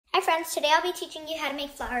friends, today I'll be teaching you how to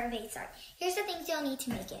make flower vase art. Here's the things you'll need to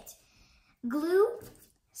make it. Glue,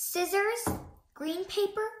 scissors, green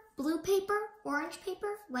paper, blue paper, orange paper,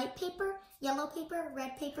 white paper, yellow paper,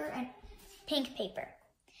 red paper, and pink paper.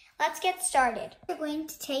 Let's get started. You're going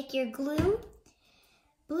to take your glue,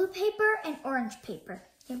 blue paper, and orange paper.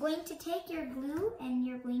 You're going to take your glue and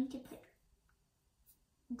you're going to put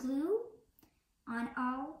glue on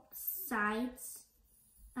all sides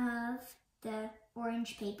of the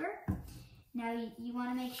orange paper. Now you want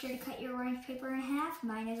to make sure to cut your orange paper in half.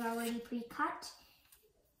 Mine is already pre-cut.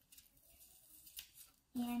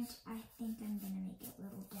 And I think I'm going to make it a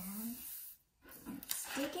little down and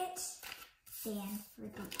stick it. And for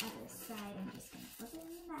the other side, I'm just going to flip it in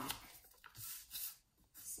the back.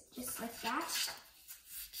 So just like that.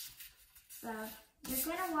 So you're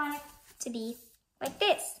going to want it to be like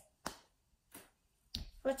this.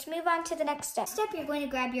 Let's move on to the next step. You're going to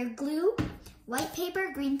grab your glue, white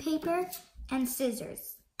paper, green paper, and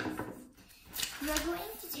scissors. You're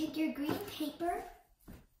going to take your green paper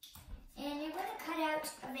and you're going to cut out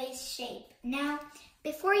a vase shape. Now,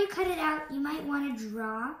 before you cut it out, you might want to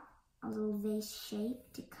draw a little vase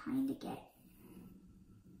shape to kind of get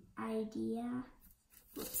idea.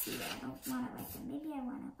 Whoopsie, I don't want it like that. Maybe I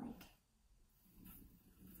want it like...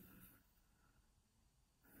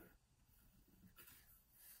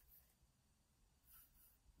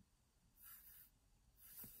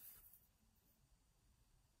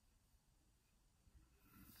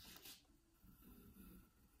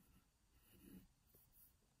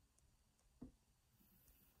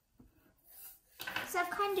 So I've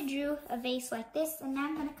kind of drew a vase like this, and now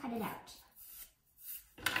I'm going to cut it out.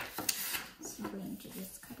 So I'm going to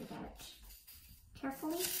just cut it out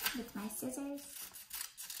carefully with my scissors.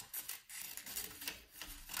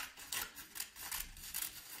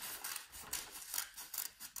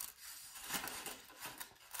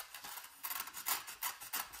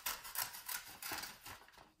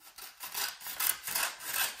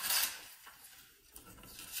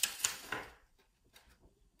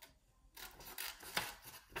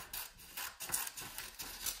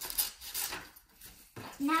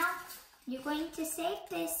 Now, you're going to save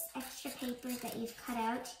this extra paper that you've cut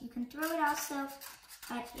out. You can throw it also,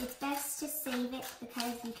 but it's best to save it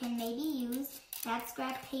because you can maybe use that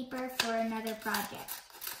scrap paper for another project.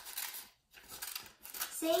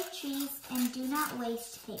 Save trees and do not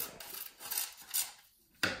waste paper.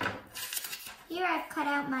 Here I've cut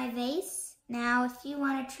out my vase. Now, if you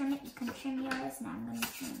want to trim it, you can trim yours. Now I'm going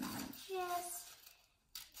to trim mine just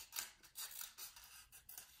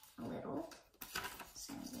a little.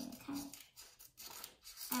 So I'm going to kind of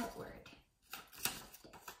outward,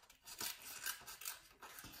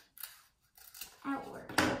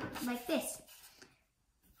 like this.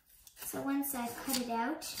 So once I've cut it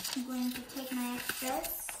out, I'm going to take my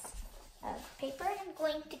excess of paper and I'm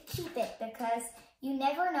going to keep it because you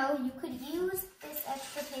never know, you could use this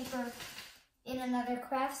extra paper in another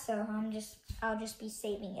craft, so I'll just be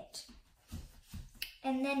saving it.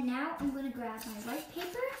 And then now I'm going to grab my white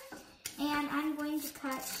paper and I'm going to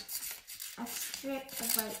cut a strip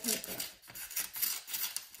of white paper.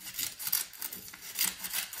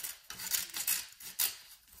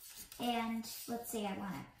 And let's say I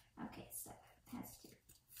want to, okay, so it has to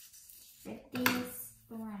strip this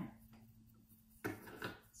blunt.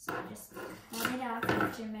 So just cut it off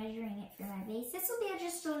after measuring it for my vase. This will be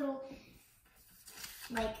just a little,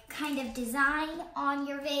 like, kind of design on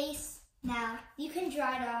your vase. Now, you can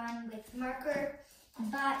draw it on with marker,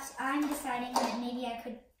 but I'm deciding that maybe I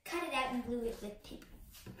could cut it out and glue it with paper.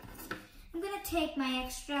 I'm going to take my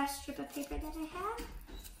extra strip of paper that I have,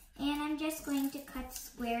 and I'm just going to cut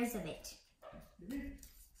squares of it.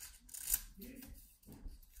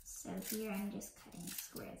 So here I'm just cutting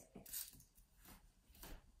squares of it.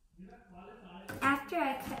 After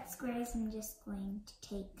I cut squares, I'm just going to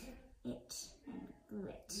take it and glue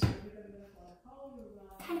it.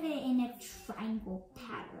 Kind of in a triangle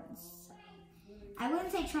pattern. So I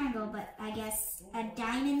wouldn't say triangle, but I guess a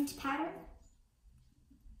diamond pattern.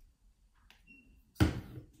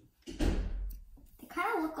 They kind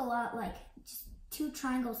of look a lot like just two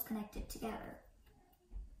triangles connected together.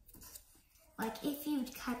 Like if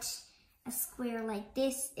you'd cut a square like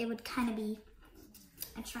this, it would kind of be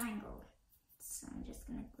a triangle. So I'm just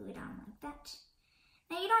going to glue it on like that.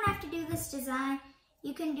 Now you don't have to do this design.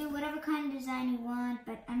 You can do whatever kind of design you want,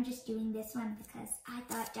 but I'm just doing this one because I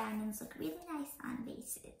thought diamonds look really nice on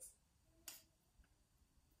vases.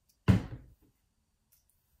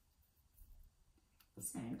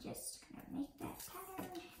 So I'm just going to make that pattern.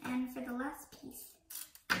 And for the last piece,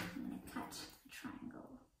 I'm going to cut a triangle.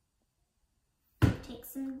 Take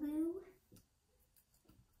some glue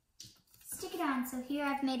on. So here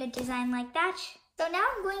I've made a design like that. So now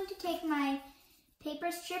I'm going to take my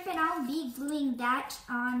paper strip and I'll be gluing that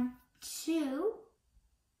on too.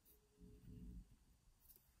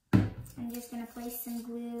 I'm just going to place some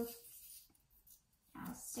glue.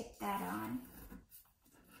 I'll stick that on.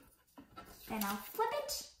 Then I'll flip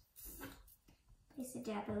it. Place a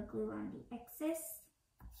dab of glue on the excess.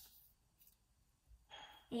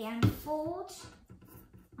 And fold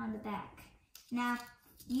on the back. Now,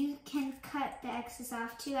 you can cut the excess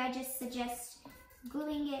off too. I just suggest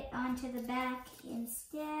gluing it onto the back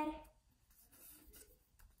instead.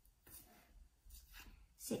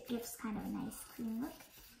 So it gives kind of a nice clean look.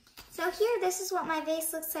 So here, this is what my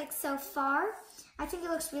vase looks like so far. I think it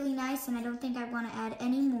looks really nice and I don't think I want to add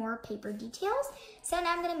any more paper details. So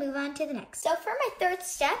now I'm going to move on to the next. So for my third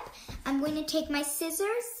step, I'm going to take my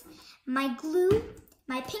scissors, my glue,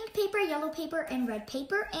 my pink paper, yellow paper, and red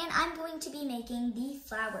paper, and I'm going to be making the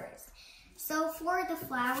flowers. So for the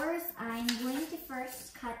flowers, I'm going to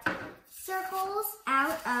first cut circles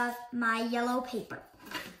out of my yellow paper.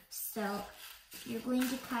 So you're going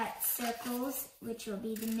to cut circles, which will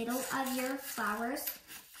be the middle of your flowers.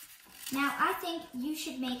 Now, I think you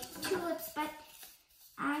should make tulips, but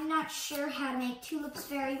I'm not sure how to make tulips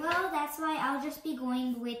very well. That's why I'll just be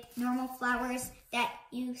going with normal flowers that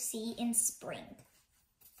you see in spring.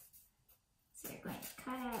 So you're going to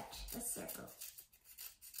cut out a circle.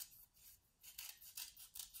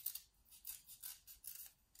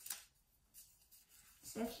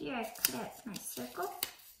 So here I've cut out my circle.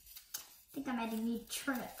 I think I might need to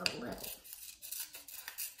trim it a little.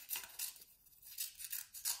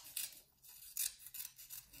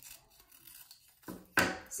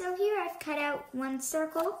 So here I've cut out one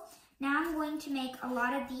circle. Now I'm going to make a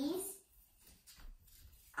lot of these.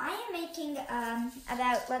 I am making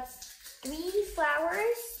about 3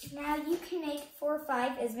 flowers. Now you can make 4 or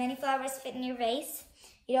 5, as many flowers fit in your vase.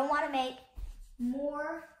 You don't want to make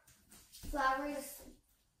more flowers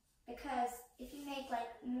because if you make like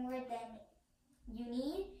more than you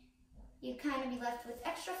need, you kind of be left with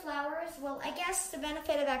extra flowers. Well, I guess the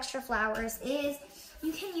benefit of extra flowers is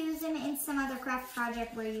you can use them in some other craft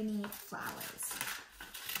project where you need flowers.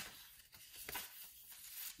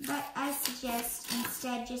 But I suggest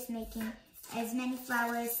instead just making as many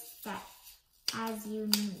flowers as you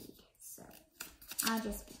need. So I'll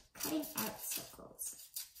just be cutting out circles.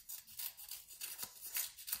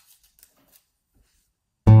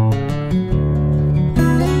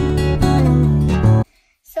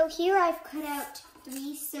 So here I've cut out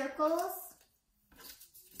 3 circles,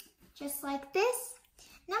 just like this.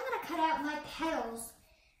 Now I'm going to cut out my petals.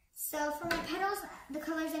 So for my petals, the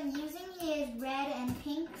colors I'm using is red and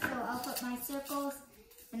pink. So I'll put my circles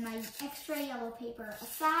and my extra yellow paper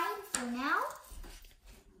aside for now.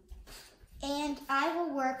 And I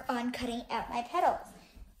will work on cutting out my petals.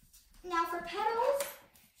 Now for petals,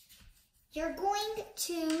 you're going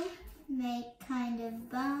to make kind of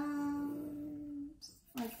bumps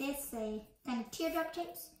like this, say kind of teardrop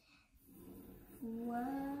shapes.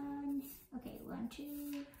 1,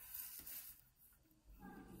 2,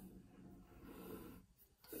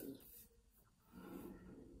 3,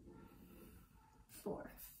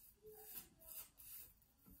 4.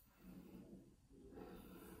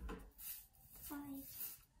 5,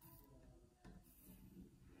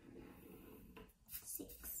 6,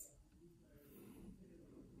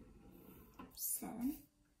 7,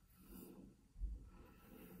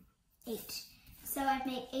 8. So I've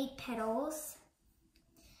made 8 petals.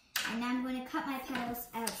 And now I'm going to cut my petals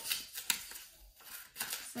out.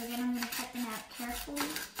 So again, I'm going to cut them out carefully.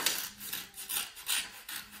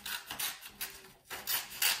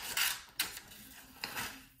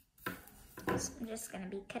 So I'm just going to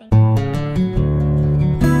be cutting.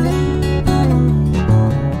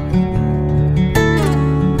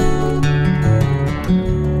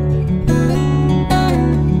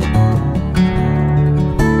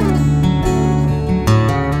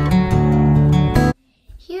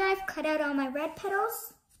 Cut out all my red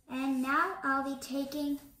petals, and now I'll be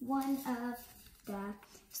taking one of the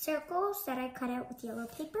circles that I cut out with yellow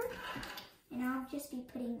paper, and I'll just be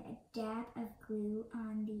putting a dab of glue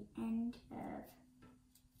on the end of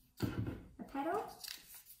the petal,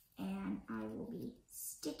 and I will be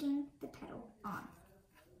sticking the petal on.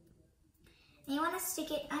 And you want to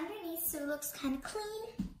stick it underneath so it looks kind of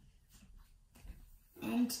clean.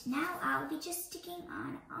 And now I'll be just sticking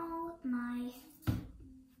on all my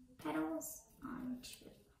petals onto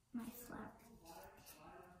my flower.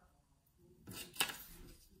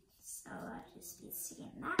 So I'll just be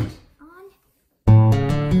sticking that on.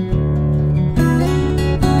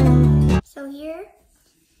 So here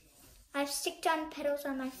I've sticked on petals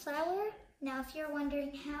on my flower. Now if you're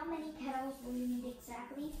wondering how many petals will you need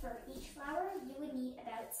exactly for each flower, you would need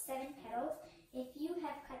about 7 petals if you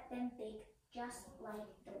have cut them big, just like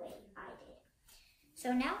the way I did.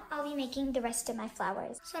 So now I'll be making the rest of my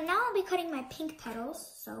flowers. So now I'll be cutting my pink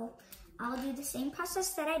petals, so I'll do the same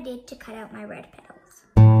process that I did to cut out my red petals.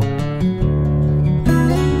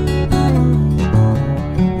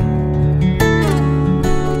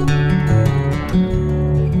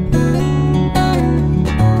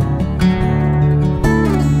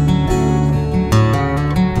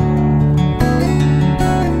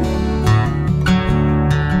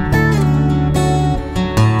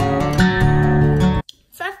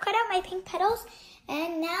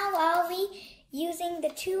 And now I'll be using the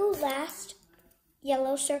 2 last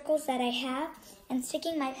yellow circles that I have and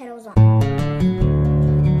sticking my petals on.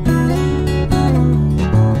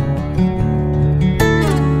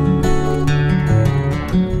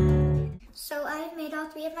 So I've made all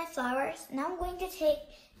 3 of my flowers. Now I'm going to take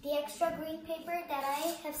the extra green paper that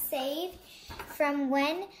I have saved from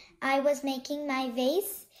when I was making my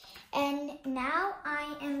vase. And now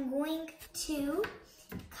I am going to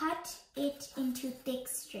cut it into thick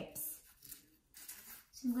strips.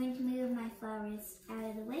 So I'm going to move my flowers out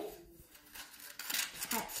of the way.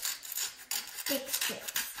 Cut thick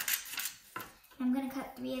strips. I'm going to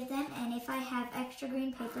cut 3 of them, and if I have extra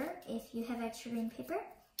green paper, if you have extra green paper,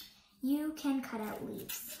 you can cut out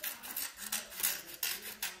leaves.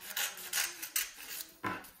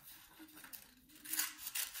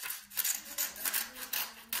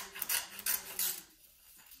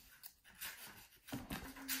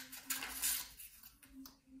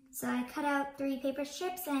 So I cut out 3 paper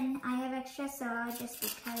strips and I have extra, so I'll just be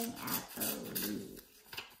cutting out a leaf.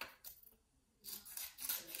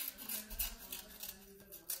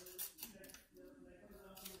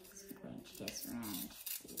 So I'm going to just round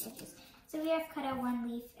the edges. So we have cut out 1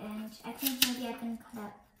 leaf, and I think maybe I can cut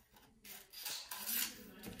out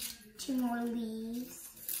 2 more leaves.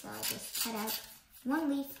 So I'll just cut out 1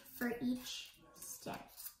 leaf for each stem.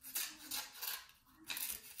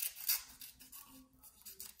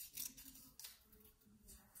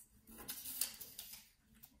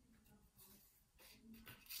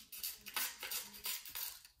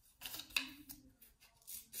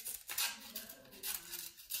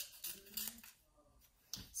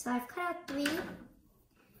 So I've cut out 3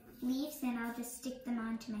 leaves, and I'll just stick them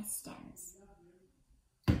onto my stems.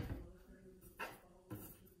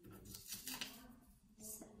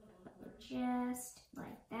 So just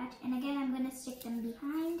like that. And again, I'm going to stick them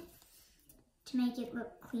behind to make it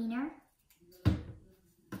look cleaner.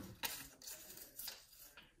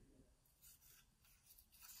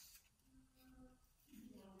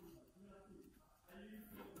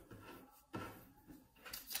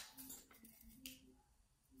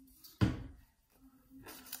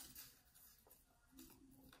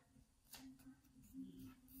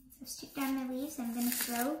 So stick down my leaves. I'm going to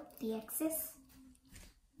throw the excess.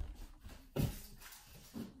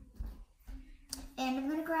 And I'm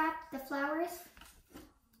going to grab the flowers,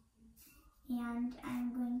 and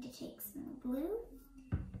I'm going to take some glue.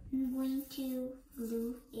 I'm going to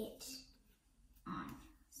glue it on.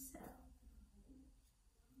 So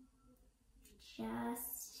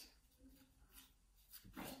just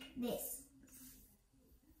like this.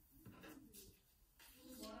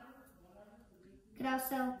 You could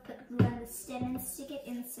also put glue on the stem and stick it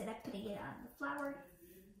instead of putting it on the flower.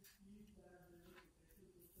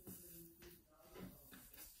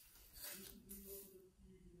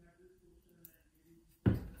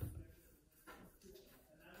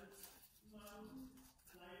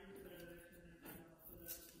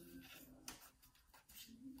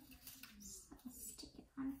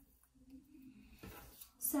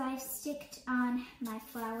 So I've sticked on my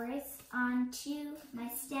flowers onto my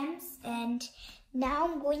stems, and now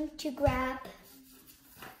I'm going to grab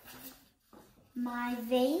my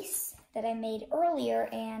vase that I made earlier,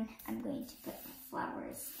 and I'm going to put my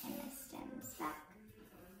flowers and my stems back.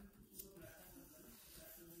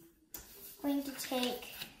 I'm going to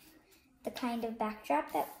take the kind of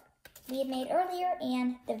backdrop that we had made earlier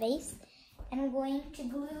and the vase, and I'm going to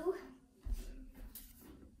glue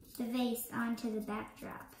the vase onto the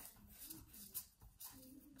backdrop.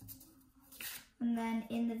 And then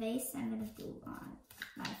in the vase, I'm going to glue on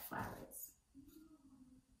my flowers.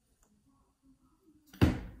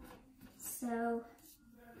 So,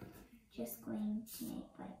 just going to make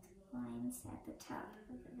like lines at the top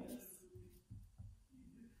of the vase.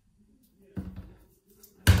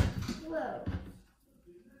 Whoa!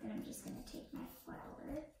 Then I'm just going to take my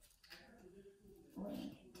flower,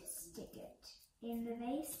 going to stick it in the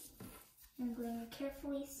vase, I'm going to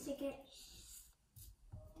carefully stick it.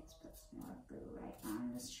 Just put some more glue right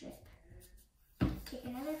on the strip. Take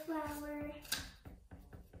another flower.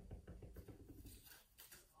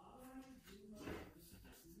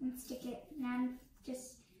 And stick it. Now I'm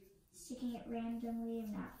just sticking it randomly.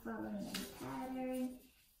 I'm not following any pattern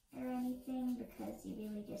or anything because you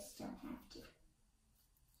really just don't have to.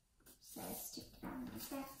 So I stick it on like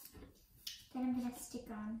that. Then I'm going to stick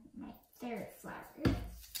on my third flower,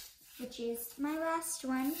 which is my last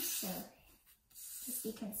one. So as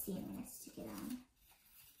you can see, I'm going to stick it on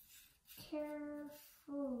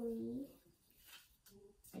carefully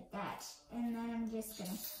like that. And then I'm just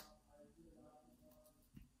going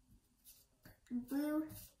to glue,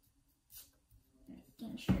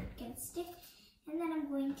 making sure it can stick. And then I'm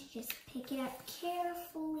going to just pick it up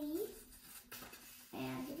carefully.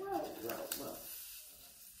 And whoa,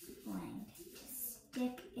 going to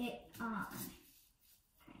stick it on,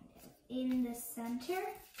 kind of in the center,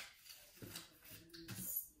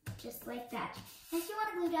 just like that. And if you want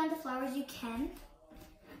to glue down the flowers, you can.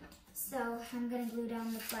 So I'm going to glue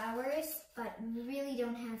down the flowers, but you really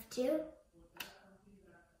don't have to.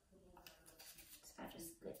 So I'll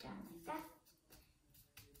just glue it down like that.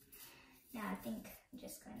 Now I think I'm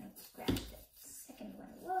just going to grab the second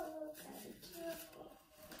one. Whoa, gotta be careful.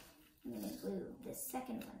 I'm going to glue the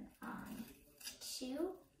second one on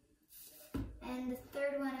too. And the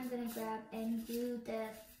third one I'm going to grab and glue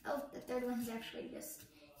the third one's actually just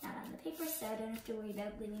not on the paper, so I don't have to worry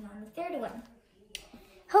about gluing on the third one.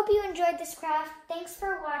 Hope you enjoyed this craft. Thanks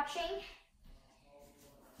for watching.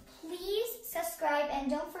 Please subscribe and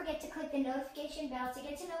don't forget to click the notification bell to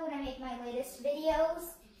get to know when I make my latest videos.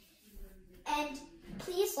 And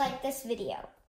please like this video.